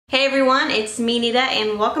Hey everyone, it's me Nita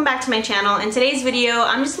and welcome back to my channel. In today's video,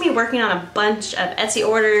 I'm just going to be working on a bunch of Etsy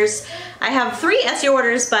orders. I have 3 Etsy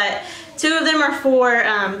orders, but 2 of them are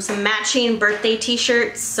for some matching birthday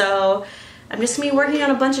t-shirts. So I'm just going to be working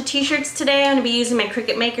on a bunch of t-shirts today. I'm going to be using my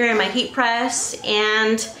Cricut Maker and my heat press,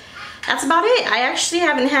 and that's about it. I actually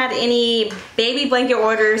haven't had any baby blanket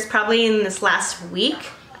orders probably in this last week,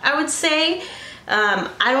 I would say.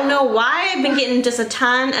 I don't know why I've been getting just a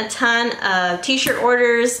ton of t-shirt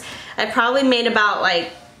orders. I probably made about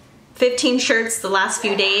like 15 shirts the last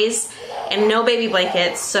few days and no baby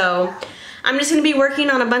blankets. So I'm just going to be working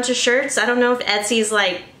on a bunch of shirts. I don't know if Etsy's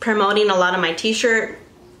like promoting a lot of my t-shirt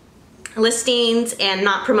listings and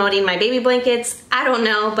not promoting my baby blankets. I don't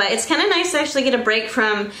know, but it's kind of nice to actually get a break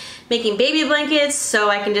from making baby blankets so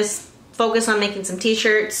I can just focus on making some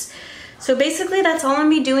t-shirts. So basically that's all I'm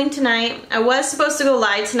gonna be doing tonight. I was supposed to go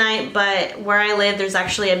live tonight, but where I live there's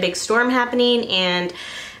actually a big storm happening and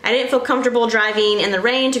I didn't feel comfortable driving in the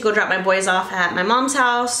rain to go drop my boys off at my mom's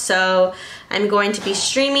house, so I'm going to be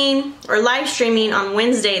streaming or live streaming on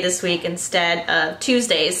Wednesday this week instead of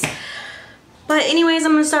Tuesdays. But anyways,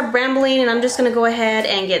 I'm gonna stop rambling and I'm just gonna go ahead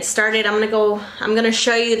and get started. I'm gonna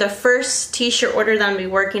show you the first t-shirt order that I'm gonna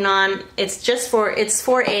be working on. It's for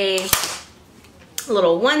a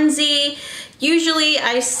little onesie. Usually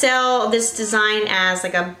I sell this design as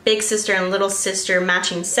like a big sister and little sister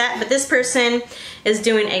matching set, but this person is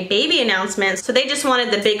doing a baby announcement, so they just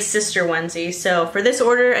wanted the big sister onesie. So for this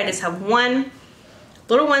order I just have one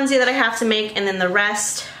little onesie that I have to make, and then the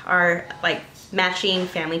rest are like matching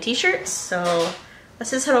family t-shirts. So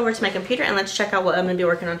let's just head over to my computer and let's check out what I'm gonna be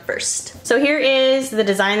working on first. So here is the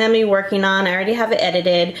design that I'm gonna be working on. I already have it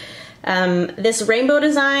edited. This rainbow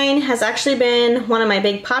design has actually been one of my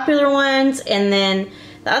big popular ones, and then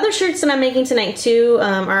the other shirts that I'm making tonight too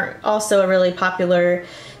are also a really popular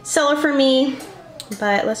seller for me.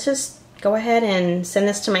 But let's just go ahead and send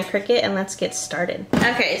this to my Cricut and let's get started.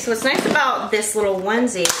 Okay, so what's nice about this little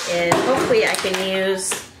onesie is hopefully I can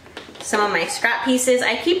use some of my scrap pieces.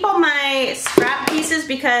 I keep all my scrap pieces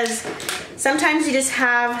because sometimes you just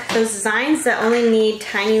have those designs that only need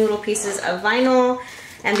tiny little pieces of vinyl.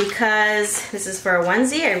 And because this is for a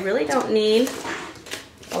onesie, I really don't need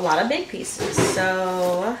a lot of big pieces.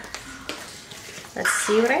 So let's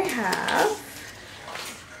see what I have.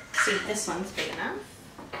 Let's see if this one's big enough.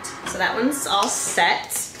 So that one's all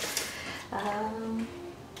set.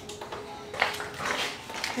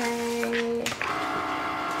 Okay.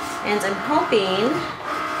 And I'm hoping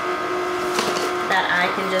that I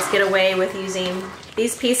can just get away with using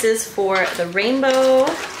these pieces for the rainbow.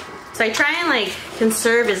 So I try and like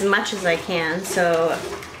conserve as much as I can, so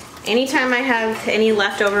anytime I have any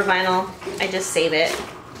leftover vinyl, I just save it.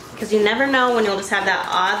 Because you never know when you'll just have that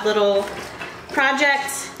odd little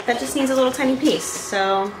project that just needs a little tiny piece.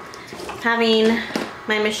 So having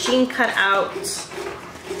my machine cut out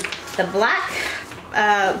the black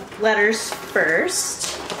letters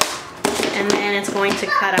first, and then it's going to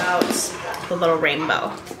cut out the little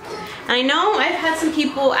rainbow. I know I've had some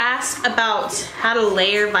people ask about how to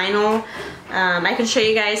layer vinyl. I can show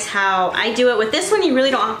you guys how I do it. With this one you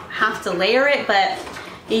really don't have to layer it, but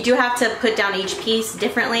you do have to put down each piece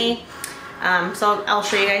differently. So I'll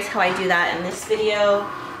show you guys how I do that in this video.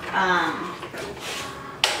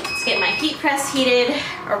 Let's get my heat press heated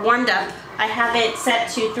or warmed up. I have it set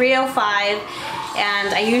to 305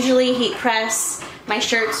 and I usually heat press my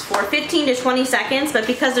shirts for 15 to 20 seconds, but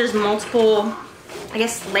because there's multiple, I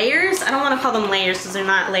guess, layers. I don't want to call them layers because they're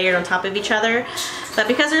not layered on top of each other. But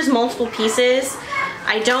because there's multiple pieces,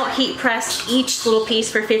 I don't heat press each little piece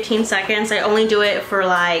for 15 seconds. I only do it for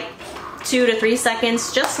like 2 to 3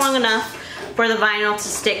 seconds, just long enough for the vinyl to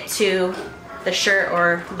stick to the shirt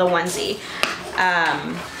or the onesie.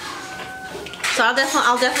 So I'll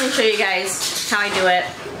definitely show you guys how I do it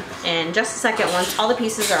in just a second once all the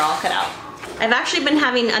pieces are all cut out. I've actually been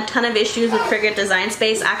having a ton of issues with Cricut Design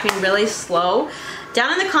Space acting really slow.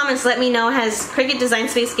 Down in the comments, let me know, has Cricut Design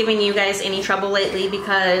Space given you guys any trouble lately,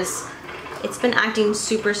 because it's been acting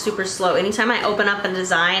super slow. Anytime I open up a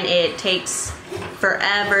design, it takes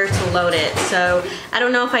forever to load it. So I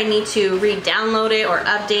don't know if I need to re-download it or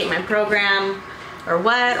update my program or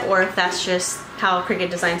what, or if that's just how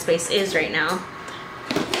Cricut Design Space is right now.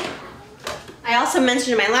 I also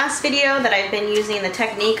mentioned in my last video that I've been using the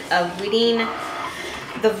technique of weeding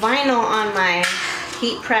the vinyl on my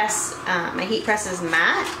heat press. My heat press is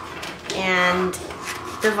matte and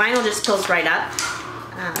the vinyl just pulls right up.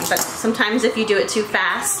 But sometimes if you do it too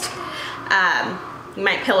fast, you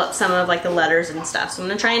might pill up some of like the letters and stuff. So I'm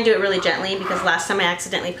gonna try and do it really gently, because last time I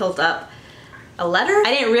accidentally pilled up a letter. I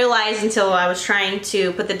didn't realize until I was trying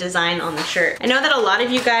to put the design on the shirt. I know that a lot of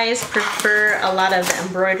you guys prefer a lot of the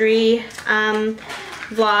embroidery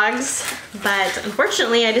vlogs, but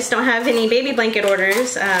unfortunately I just don't have any baby blanket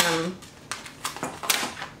orders,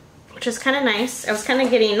 which is kind of nice. I was kind of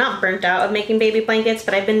getting, not burnt out of making baby blankets,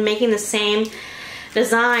 but I've been making the same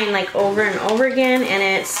design like over and over again, and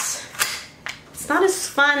it's not as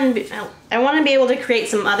fun. I want to be able to create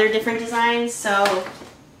some other different designs, so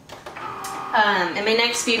in my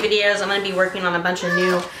next few videos I'm going to be working on a bunch of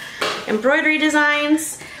new embroidery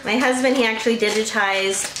designs. My husband, he actually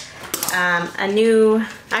digitized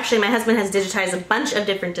actually my husband has digitized a bunch of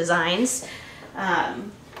different designs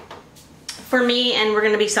for me, and we're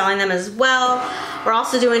going to be selling them as well. We're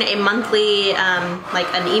also doing a monthly,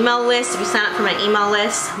 like an email list. If you sign up for my email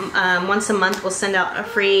list, once a month we'll send out a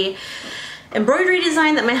free embroidery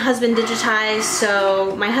design that my husband digitized.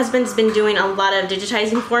 So my husband's been doing a lot of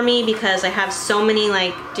digitizing for me because I have so many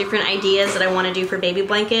like different ideas that I want to do for baby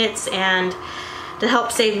blankets, and to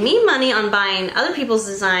help save me money on buying other people's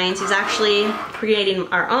designs, he's actually creating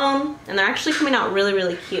our own, and they're actually coming out really,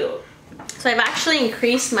 really cute. So I've actually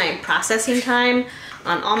increased my processing time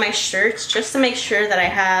on all my shirts just to make sure that I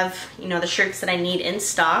have, you know, the shirts that I need in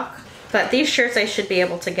stock. But these shirts I should be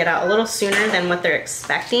able to get out a little sooner than what they're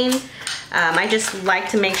expecting. I just like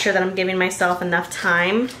to make sure that I'm giving myself enough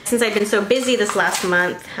time. Since I've been so busy this last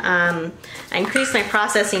month, I increased my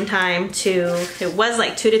processing time to, it was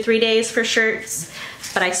like 2 to 3 days for shirts,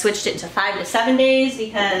 but I switched it to 5 to 7 days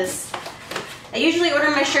because I usually order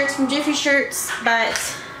my shirts from Jiffy Shirts, but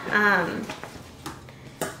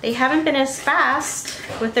they haven't been as fast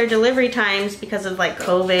with their delivery times because of like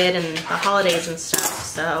COVID and the holidays and stuff.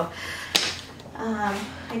 So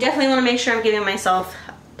I definitely want to make sure I'm giving myself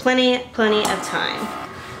plenty of time.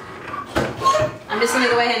 I'm just going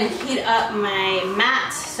to go ahead and heat up my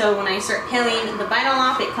mat so when I start peeling the vinyl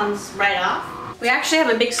off, it comes right off. We actually have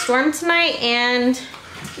a big storm tonight, and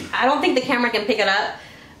I don't think the camera can pick it up,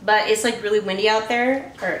 but it's like really windy out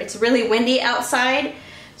there, or it's really windy outside.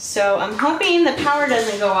 So I'm hoping the power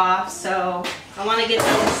doesn't go off, so I want to get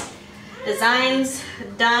these designs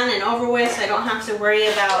done and over with so I don't have to worry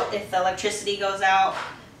about if the electricity goes out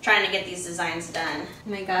trying to get these designs done. Oh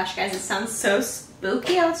my gosh, guys, it sounds so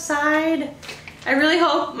spooky outside. I really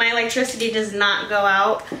hope my electricity does not go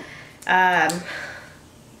out, because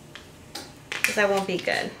that won't be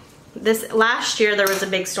good. This last year there was a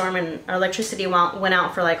big storm and our electricity went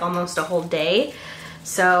out for like almost a whole day.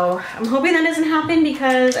 So I'm hoping that doesn't happen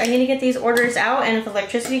because I need to get these orders out, and if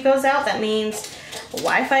electricity goes out, that means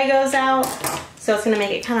Wi-Fi goes out. So it's gonna make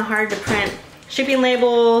it kind of hard to print shipping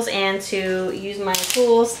labels and to use my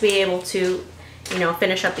tools to be able to, you know,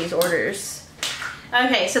 finish up these orders.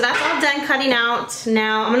 Okay, so that's all done cutting out.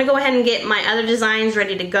 Now I'm gonna go ahead and get my other designs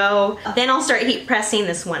ready to go. Then I'll start heat pressing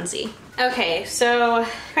this onesie. Okay, so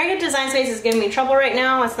Cricut Design Space is giving me trouble right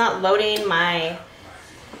now. It's not loading my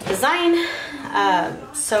design.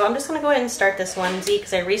 So I'm just gonna go ahead and start this onesie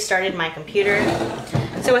because I restarted my computer.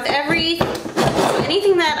 So with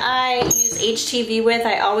anything that I use HTV with,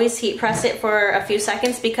 I always heat press it for a few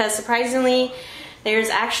seconds because surprisingly, there's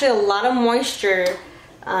actually a lot of moisture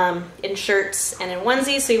in shirts and in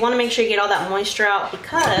onesies, so you want to make sure you get all that moisture out,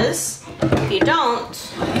 because if you don't,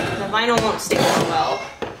 the vinyl won't stick as well.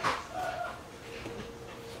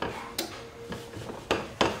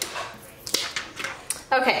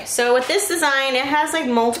 Okay, so with this design, it has like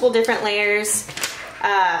multiple different layers.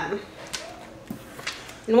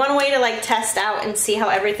 And one way to like test out and see how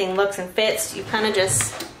everything looks and fits, you kind of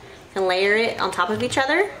just can layer it on top of each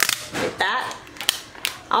other like that.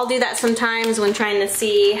 I'll do that sometimes when trying to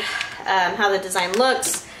see how the design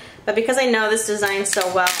looks, but because I know this design so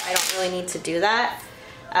well, I don't really need to do that.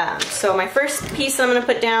 So my first piece that I'm going to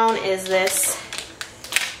put down is this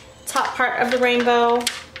top part of the rainbow.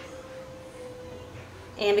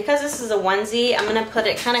 And because this is a onesie, I'm going to put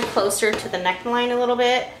it kind of closer to the neckline a little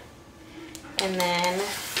bit. And then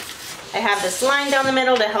I have this line down the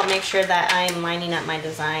middle to help make sure that I'm lining up my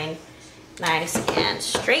design nice and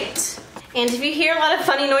straight. And if you hear a lot of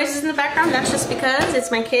funny noises in the background, that's just because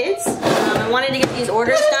it's my kids. I wanted to get these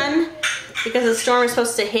orders done because the storm is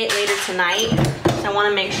supposed to hit later tonight. So I want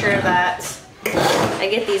to make sure that I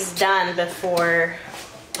get these done before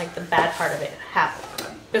like the bad part of it happens.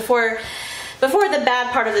 Before the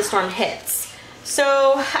bad part of the storm hits.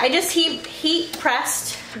 So I just heat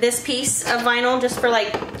pressed this piece of vinyl just for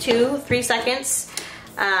like 2-3 seconds,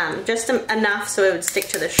 just enough so it would stick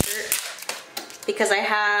to the shirt, because I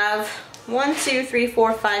have 1, 2, 3,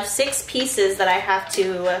 4, 5, 6 pieces that I have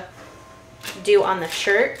to do on the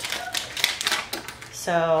shirt.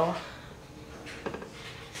 So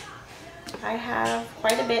I have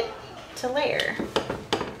quite a bit to layer.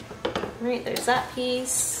 Alright, there's that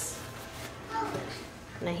piece. I'm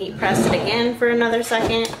gonna heat press it again for another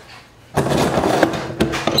second.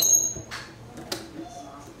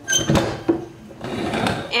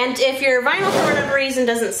 And if your vinyl for whatever reason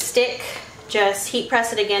doesn't stick, just heat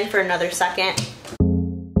press it again for another second.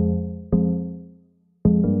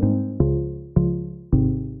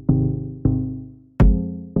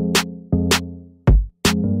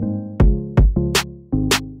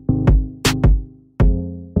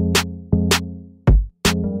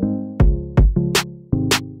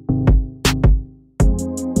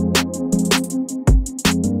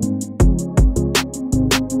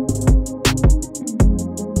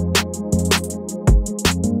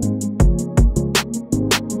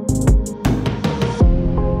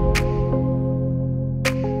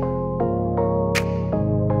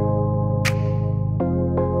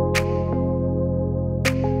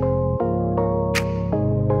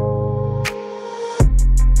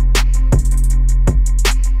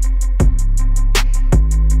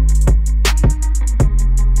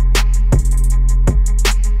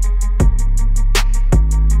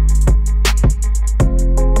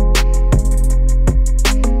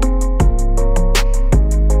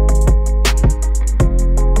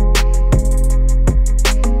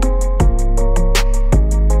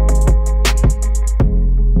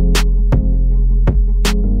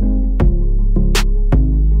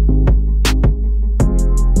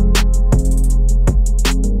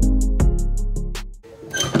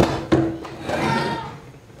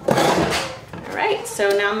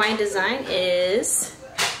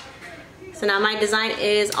 So now my design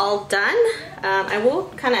is all done. I will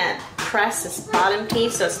kind of press this bottom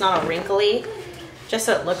piece so it's not all wrinkly, just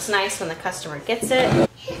so it looks nice when the customer gets it.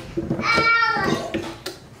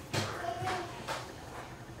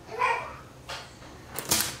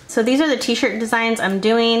 So these are the t-shirt designs I'm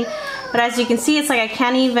doing, but as you can see, it's like I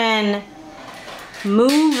can't even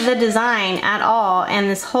move the design at all. And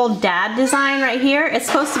this whole dad design right here, it's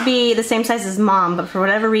supposed to be the same size as mom, but for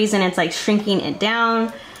whatever reason it's like shrinking it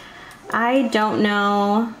down. I don't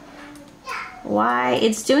know why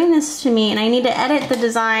it's doing this to me, and I need to edit the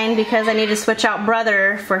design because I need to switch out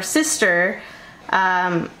brother for sister,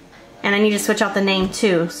 and I need to switch out the name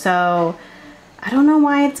too. So I don't know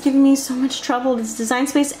why it's giving me so much trouble. Does Design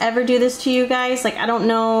Space ever do this to you guys? Like, I don't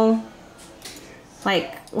know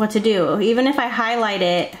like what to do. Even if I highlight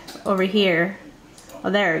it over here,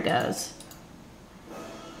 oh, there it goes.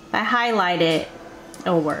 If I highlight it,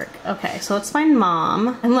 it'll work. Okay, so let's find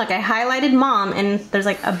mom. And look, I highlighted mom and there's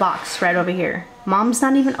like a box right over here. Mom's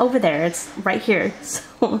not even over there, it's right here.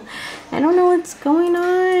 So I don't know what's going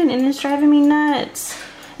on and it's driving me nuts.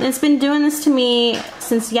 And it's been doing this to me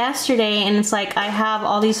since yesterday, and it's like I have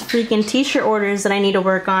all these freaking t-shirt orders that I need to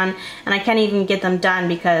work on and I can't even get them done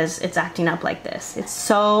because it's acting up like this. It's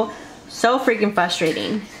so freaking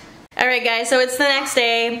frustrating. Alright guys, so it's the next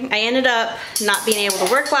day. I ended up not being able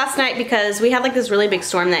to work last night because we had like this really big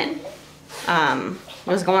storm that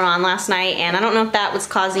was going on last night, and I don't know if that was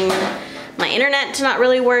causing my internet to not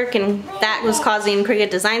really work and that was causing Cricut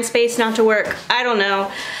Design Space not to work. I don't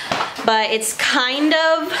know. But it's kind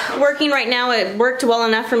of working right now. It worked well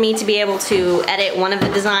enough for me to be able to edit one of the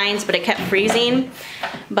designs, but it kept freezing.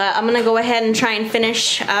 But I'm gonna go ahead and try and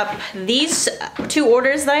finish up these two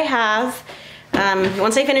orders that I have.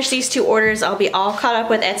 Once I finish these two orders, I'll be all caught up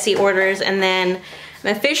with Etsy orders, and then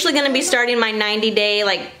I'm officially gonna be starting my 90-day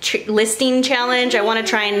like listing challenge. I wanna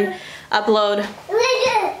try and upload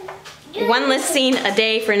one listing a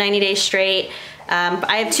day for 90 days straight.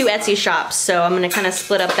 I have two Etsy shops, so I'm gonna kind of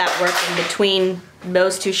split up that work in between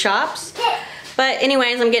those two shops. But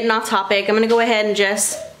anyways, I'm getting off topic. I'm gonna go ahead and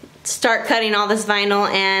just start cutting all this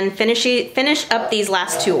vinyl and finish up these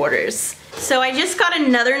last two orders. So I just got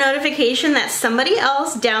another notification that somebody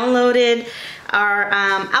else downloaded our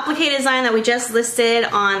applique design that we just listed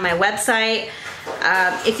on my website.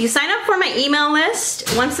 If you sign up for my email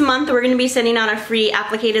list, once a month we're gonna be sending out a free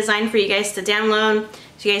applique design for you guys to download,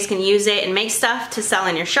 so you guys can use it and make stuff to sell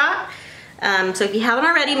in your shop. So if you haven't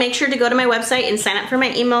already, make sure to go to my website and sign up for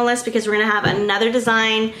my email list because we're gonna have another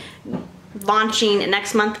design launching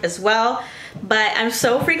next month as well. But I'm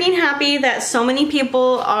so freaking happy that so many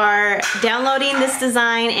people are downloading this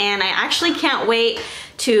design, and I actually can't wait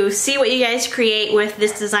to see what you guys create with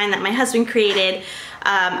this design that my husband created.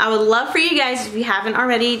 I would love for you guys, if you haven't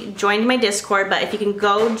already joined my Discord, but if you can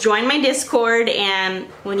go join my Discord, and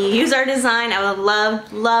when you use our design, I would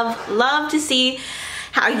love to see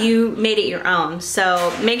how you made it your own.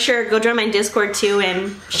 So make sure, go join my Discord too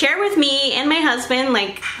and share with me and my husband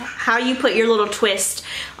like how you put your little twist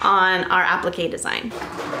on our applique design.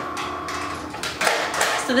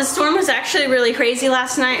 So the storm was actually really crazy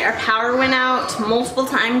last night. Our power went out multiple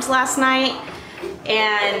times last night,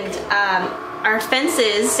 and our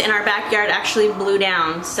fences in our backyard actually blew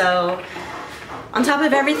down. So on top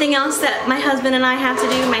of everything else that my husband and I have to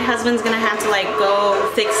do, my husband's gonna have to like go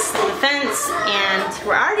fix the fence, and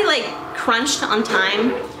we're already like crunched on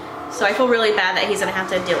time. So I feel really bad that he's gonna have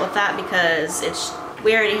to deal with that because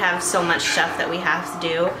we already have so much stuff that we have to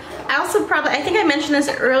do. I think I mentioned this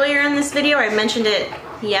earlier in this video, or I mentioned it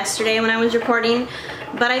yesterday when I was recording,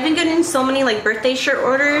 but I've been getting so many like birthday shirt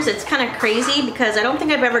orders. It's kind of crazy because I don't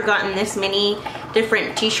think I've ever gotten this many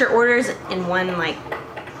different t-shirt orders in one like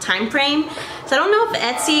time frame. So I don't know if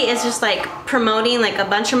Etsy is just like promoting like a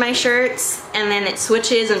bunch of my shirts and then it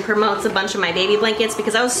switches and promotes a bunch of my baby blankets,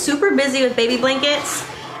 because I was super busy with baby blankets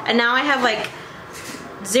and now I have like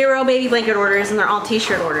 0 baby blanket orders and they're all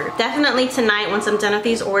t-shirt orders. Definitely tonight, once I'm done with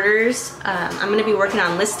these orders, I'm gonna be working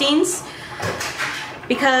on listings,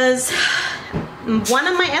 because one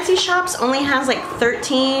of my Etsy shops only has like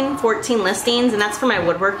 13, 14 listings, and that's for my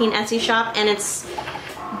woodworking Etsy shop, and it's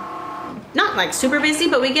not like super busy,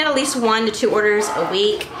 but we get at least 1 to 2 orders a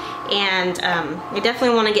week, and I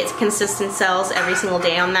definitely want to get consistent sales every single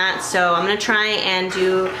day on that. So I'm gonna try and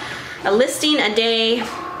do a listing a day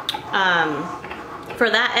for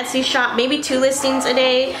that Etsy shop, maybe 2 listings a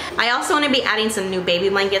day. I also want to be adding some new baby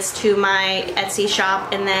blankets to my Etsy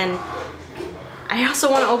shop, and then I also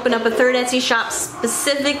want to open up a 3rd Etsy shop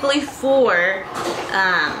specifically for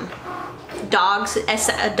dog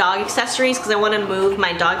accessories, because I want to move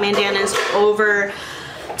my dog bandanas over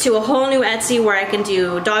to a whole new Etsy where I can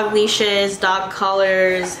do dog leashes, dog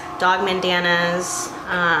collars, dog bandanas,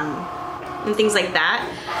 and things like that.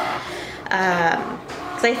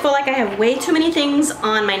 I feel like I have way too many things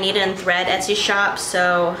on my Knit and Thread Etsy shop,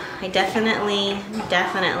 so I definitely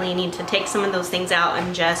need to take some of those things out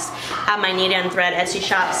and just have my Knit and Thread Etsy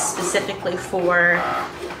shop specifically for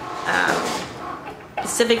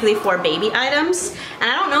baby items.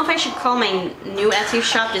 And I don't know if I should call my new Etsy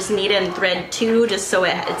shop just Knit and Thread 2, just so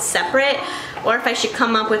it's separate, or if I should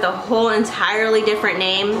come up with a whole entirely different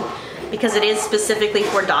name, because it is specifically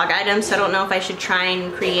for dog items. So I don't know if I should try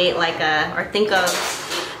and create like or think of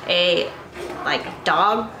a like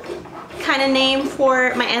dog kind of name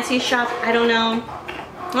for my Etsy shop. I don't know.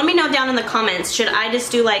 Let me know down in the comments. Should I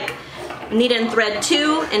just do like Knit and Thread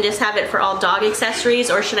 2 and just have it for all dog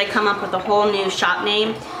accessories, or should I come up with a whole new shop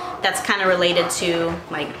name that's kind of related to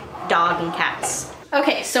like dog and cats?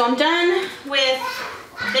 Okay, so I'm done with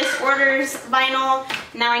this order's vinyl.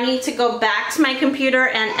 Now I need to go back to my computer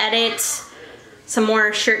and edit some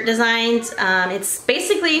more shirt designs. It's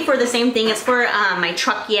basically for the same thing. It's for my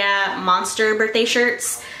Truck Yeah Monster birthday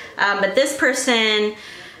shirts. But this person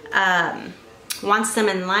wants them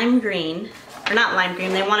in lime green, or not lime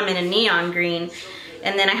green, they want them in a neon green.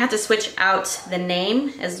 And then I have to switch out the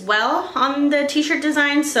name as well on the t-shirt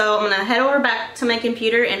design. So I'm gonna head over back to my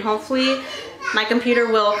computer, and hopefully my computer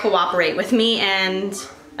will cooperate with me and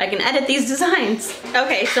I can edit these designs.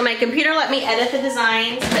 Okay, so my computer let me edit the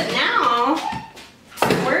designs, but now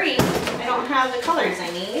I'm worried I don't have the colors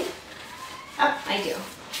I need. Oh, I do.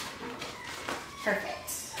 Perfect.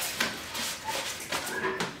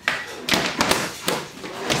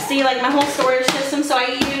 See, like my whole storage system, so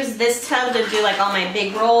I use this tub to do like all my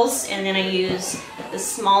big rolls, and then I use the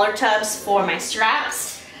smaller tubs for my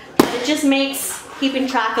straps. But it just makes keeping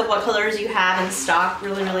track of what colors you have in stock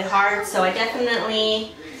really, really hard. So I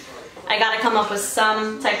gotta come up with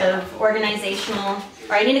some type of organizational,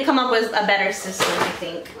 or I need to come up with a better system, I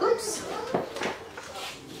think. Oops.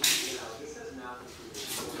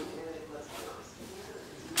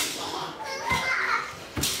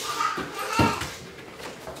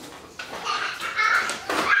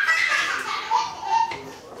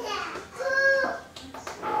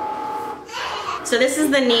 So this is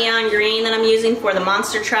the neon green that I'm using for the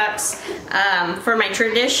monster trucks. For my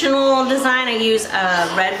traditional design, I use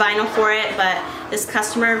red vinyl for it, but this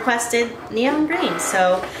customer requested neon green,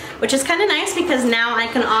 so which is kind of nice because now I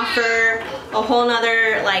can offer a whole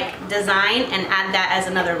nother like design and add that as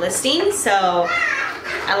another listing. So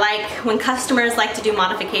I like when customers like to do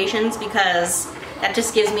modifications, because that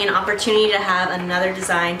just gives me an opportunity to have another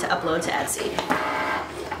design to upload to Etsy.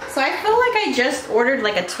 So I feel like I just ordered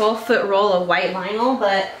like a 12-foot roll of white vinyl,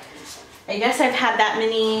 but I guess I've had that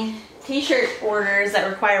many t-shirt orders that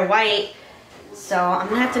require white, so I'm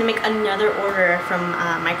gonna have to make another order from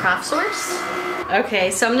my craft source.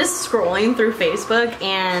 Okay, so I'm just scrolling through Facebook,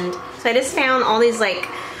 and so I just found all these like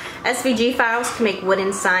SVG files to make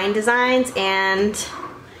wooden sign designs, and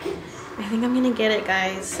I think I'm gonna get it,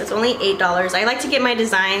 guys. It's only $8. I like to get my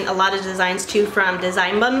design, a lot of designs too, from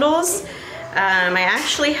design bundles. I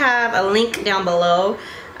actually have a link down below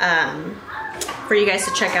for you guys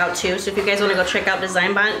to check out too. So if you guys want to go check out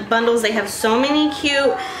Design Bundles, they have so many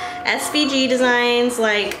cute SVG designs.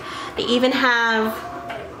 Like they even have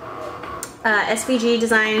SVG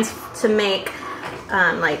designs to make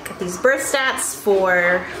like these birth stats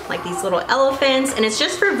for like these little elephants, and it's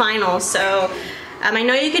just for vinyl. So I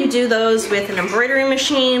know you can do those with an embroidery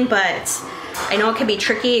machine, but I know it can be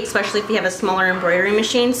tricky, especially if you have a smaller embroidery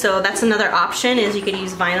machine. So that's another option, is you could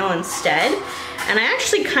use vinyl instead. And I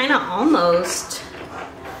actually kind of almost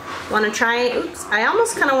want to try, I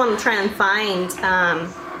almost kind of want to try and find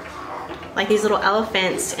like these little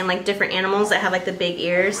elephants and like different animals that have like the big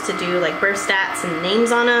ears to do like birth stats and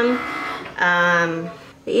names on them.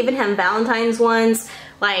 They even have Valentine's ones.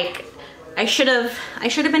 Like I should have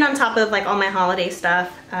been on top of like all my holiday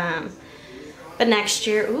stuff. But next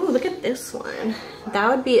year, ooh, look at this one. That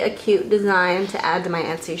would be a cute design to add to my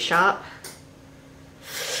Etsy shop.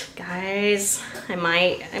 Guys, I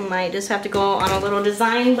might just have to go on a little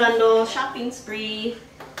design bundle shopping spree.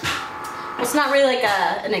 It's not really like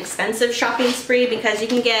an expensive shopping spree, because you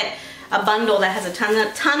can get a bundle that has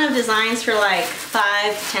a ton of designs for like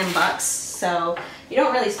 $5 to $10. So you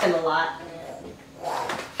don't really spend a lot.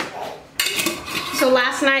 So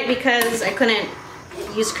last night, because I couldn't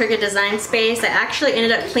use Cricut Design Space, I actually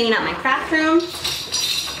ended up cleaning up my craft room.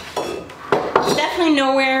 It's definitely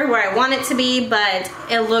nowhere where I want it to be, but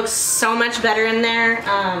it looks so much better in there.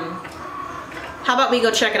 How about we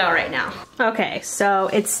go check it out right now? Okay, so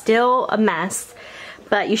it's still a mess,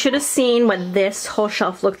 but you should have seen what this whole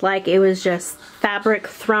shelf looked like. It was just fabric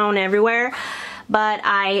thrown everywhere. But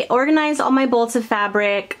I organized all my bolts of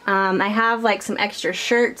fabric. I have like some extra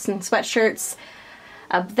shirts and sweatshirts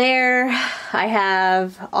up there. I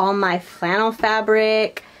have all my flannel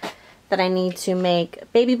fabric that I need to make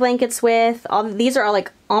baby blankets with. These are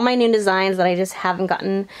all my new designs that I just haven't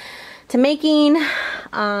gotten to making.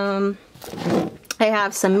 I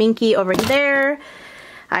have some Minky over there.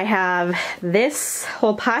 I have this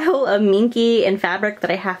whole pile of Minky and fabric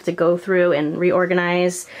that I have to go through and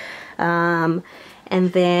reorganize. And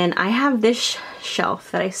then I have this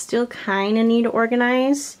shelf that I still kind of need to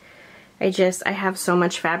organize. I have so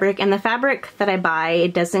much fabric, and the fabric that I buy,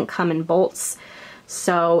 it doesn't come in bolts,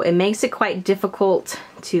 so it makes it quite difficult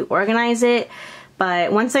to organize it.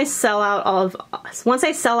 But once I sell out of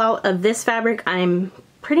this fabric, I'm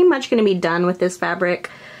pretty much going to be done with this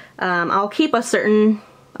fabric. I'll keep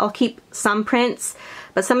some prints,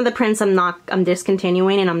 but some of the prints I'm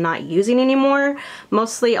discontinuing and I'm not using anymore.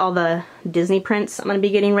 Mostly all the Disney prints I'm going to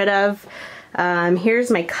be getting rid of.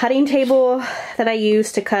 Here's my cutting table that I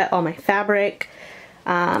use to cut all my fabric.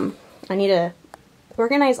 I need to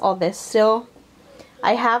organize all this still.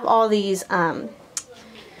 I have all these, I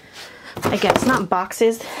guess not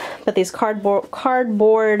boxes, but these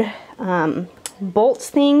cardboard bolts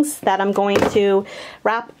things that I'm going to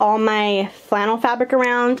wrap all my flannel fabric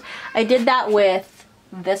around. I did that with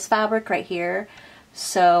this fabric right here,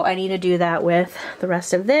 so I need to do that with the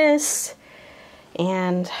rest of this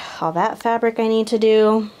and all that fabric I need to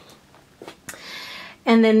do.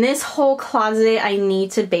 And then this whole closet I need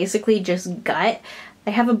to basically just gut. I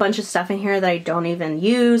have a bunch of stuff in here that I don't even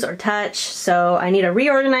use or touch, so I need to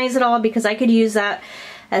reorganize it all, because I could use that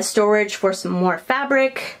as storage for some more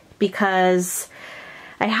fabric, because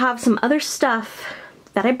I have some other stuff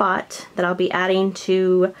that I bought that I'll be adding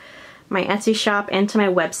to my Etsy shop and to my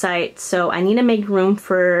website, so I need to make room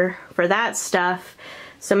for that stuff.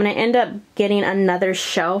 So I'm going to end up getting another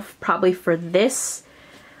shelf probably for this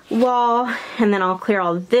wall, and then I'll clear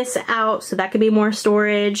all this out so that could be more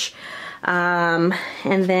storage. And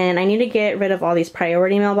then I need to get rid of all these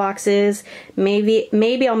priority mailboxes.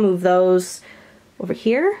 Maybe I'll move those over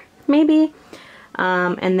here, maybe.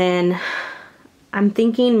 And then I'm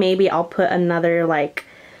thinking maybe I'll put another like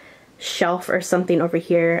shelf or something over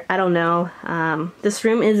here. I don't know. This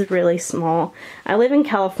room is really small. I live in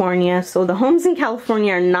California, so the homes in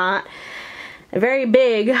California are not very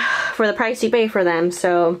big for the price you pay for them.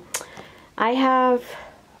 So I have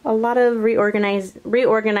a lot of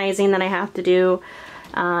reorganizing that I have to do.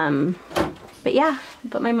 But yeah,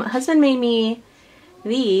 but my husband made me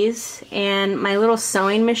these, and my little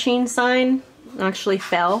sewing machine sign actually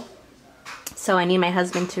fell. So I need my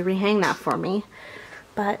husband to rehang that for me.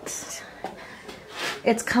 But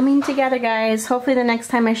it's coming together, guys. Hopefully the next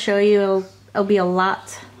time I show you, it'll be a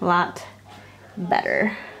lot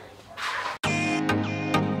better.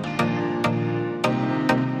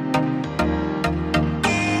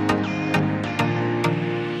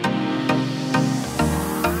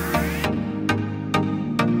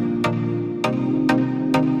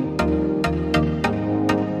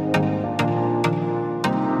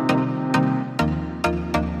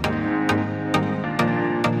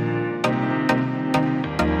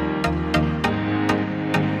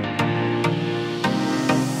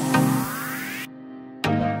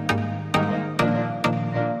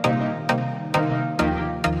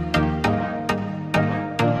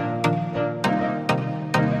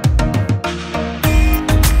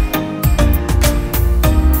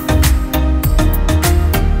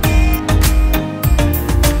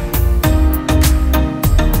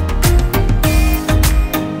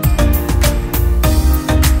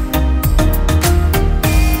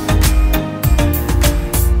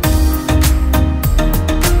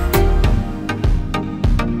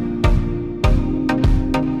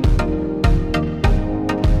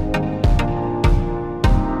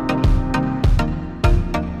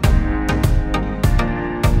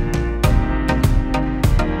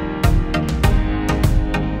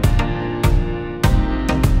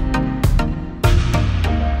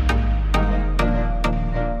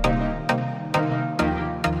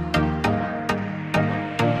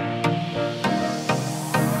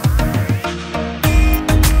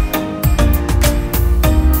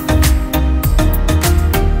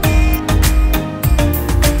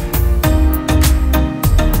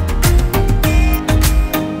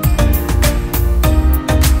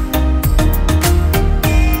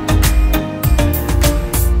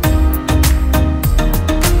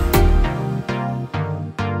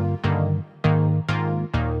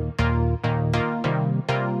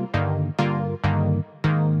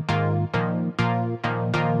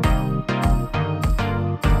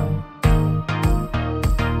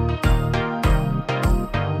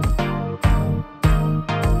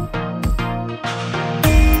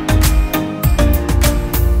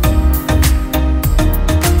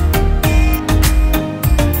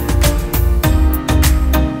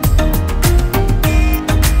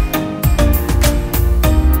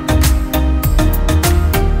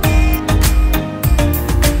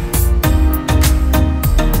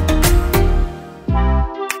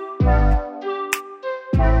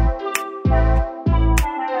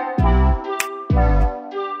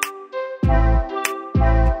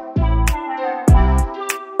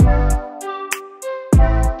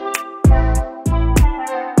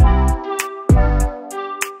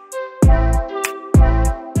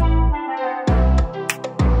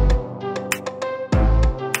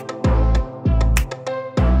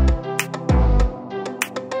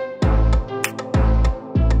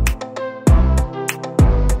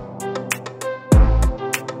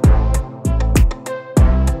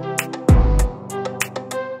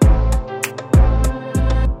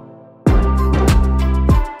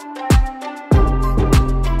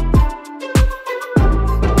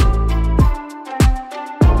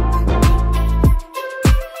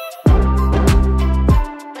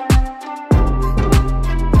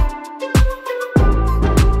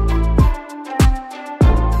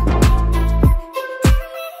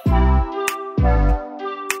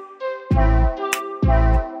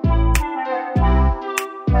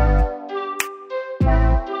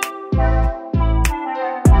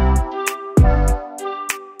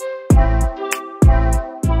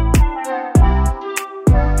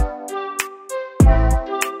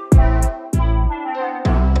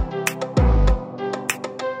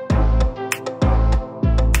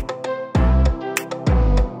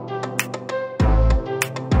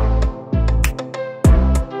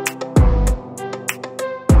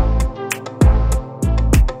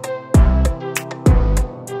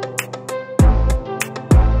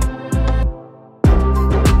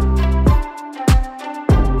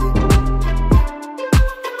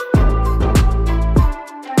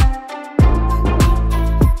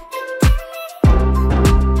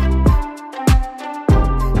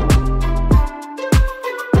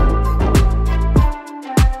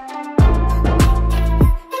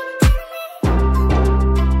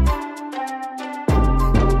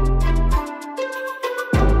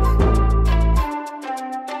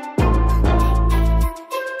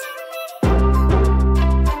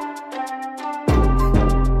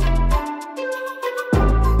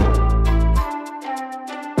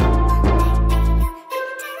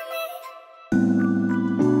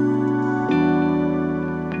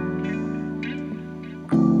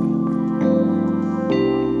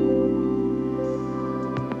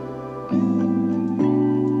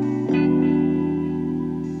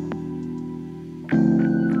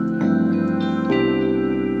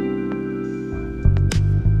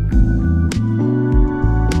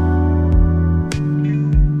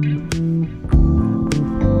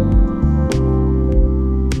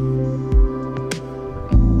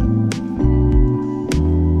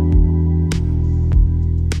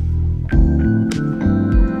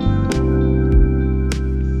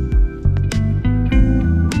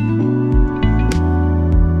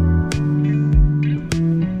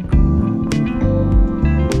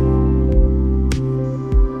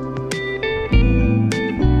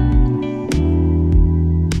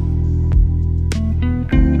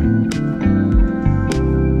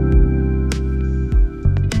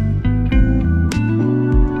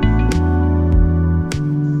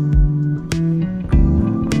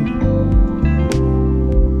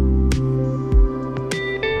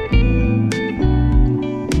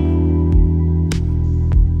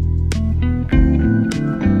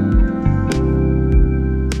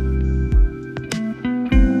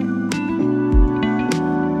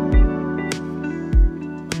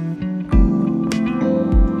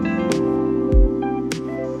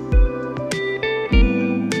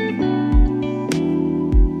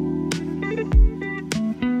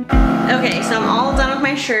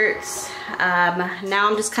 my shirts. Now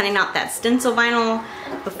I'm just cutting out that stencil vinyl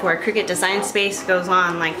before Cricut Design Space goes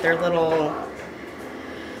on like their little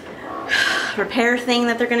repair thing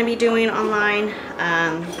that they're going to be doing online.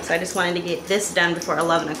 So I just wanted to get this done before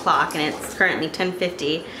 11 o'clock, and it's currently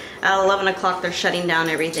 10:50. At 11 o'clock they're shutting down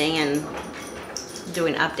everything and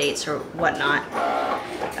doing updates or whatnot.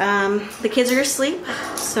 The kids are asleep,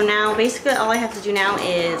 so now basically all I have to do now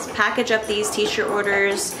is package up these t-shirt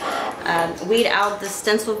orders, weed out the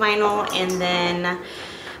stencil vinyl, and then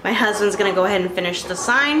my husband's gonna go ahead and finish the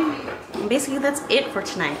sign. And basically that's it for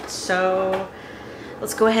tonight. So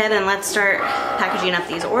let's go ahead and let's start packaging up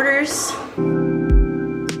these orders.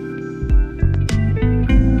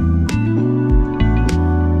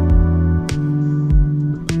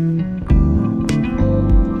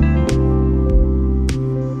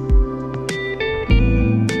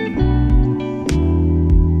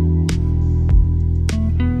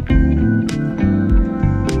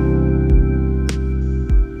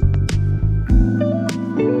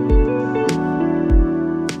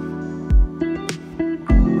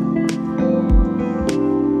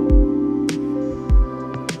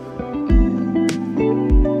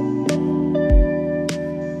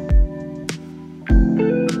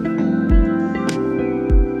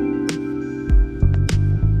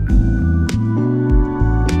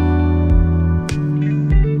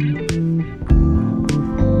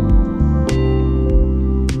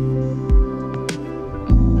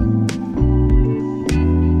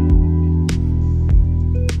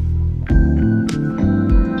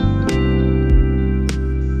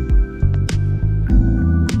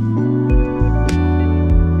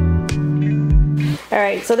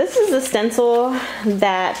 Alright, so this is the stencil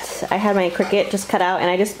that I had my Cricut just cut out, and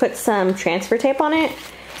I just put some transfer tape on it.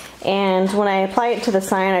 And when I apply it to the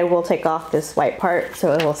sign, I will take off this white part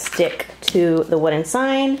so it will stick to the wooden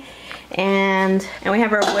sign. And we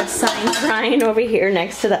have our wood sign drying over here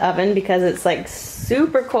next to the oven because it's like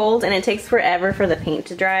super cold and it takes forever for the paint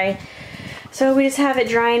to dry. So we just have it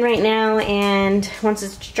drying right now, and once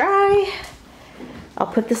it's dry, I'll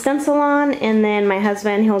put the stencil on, and then my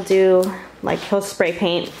husband, he'll spray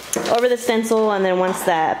paint over the stencil, and then once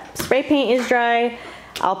that spray paint is dry,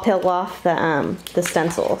 I'll peel off the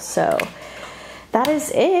stencil. So that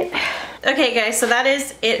is it. Okay guys, so that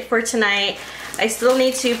is it for tonight. I still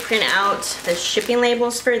need to print out the shipping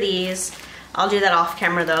labels for these. I'll do that off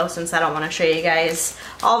camera though, since I don't want to show you guys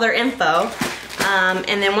all their info.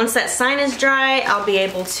 And then once that sign is dry, I'll be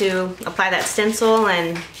able to apply that stencil,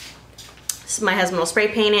 and my husband will spray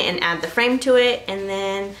paint it and add the frame to it, and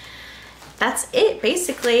then that's it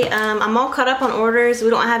basically. I'm all caught up on orders. We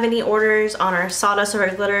don't have any orders on our sawdust or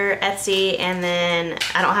our glitter Etsy, and then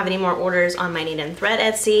I don't have any more orders on my Needle and Thread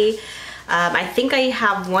Etsy. I think I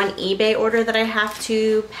have one eBay order that I have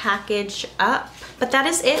to package up, but that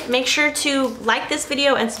is it. Make sure to like this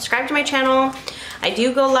video and subscribe to my channel. I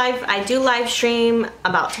do live stream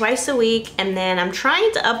about twice a week, and then I'm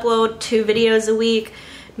trying to upload 2 videos a week,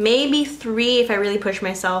 maybe 3 if I really push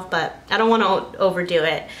myself, but I don't want to overdo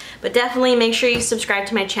it. But definitely make sure you subscribe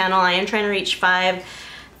to my channel. I am trying to reach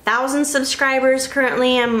 5,000 subscribers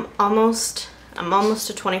currently. I'm almost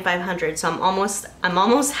to 2,500, so I'm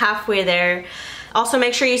almost halfway there. Also,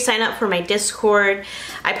 make sure you sign up for my Discord.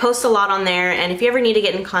 I post a lot on there, and if you ever need to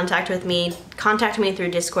get in contact with me, contact me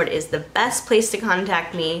through Discord is the best place to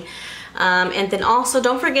contact me. And then also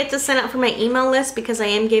don't forget to sign up for my email list, because I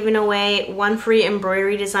am giving away 1 free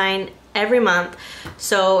embroidery design every month.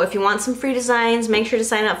 So if you want some free designs, make sure to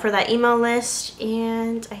sign up for that email list.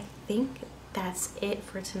 And I think that's it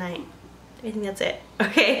for tonight. I think that's it.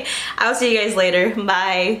 Okay, I'll see you guys later.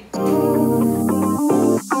 Bye.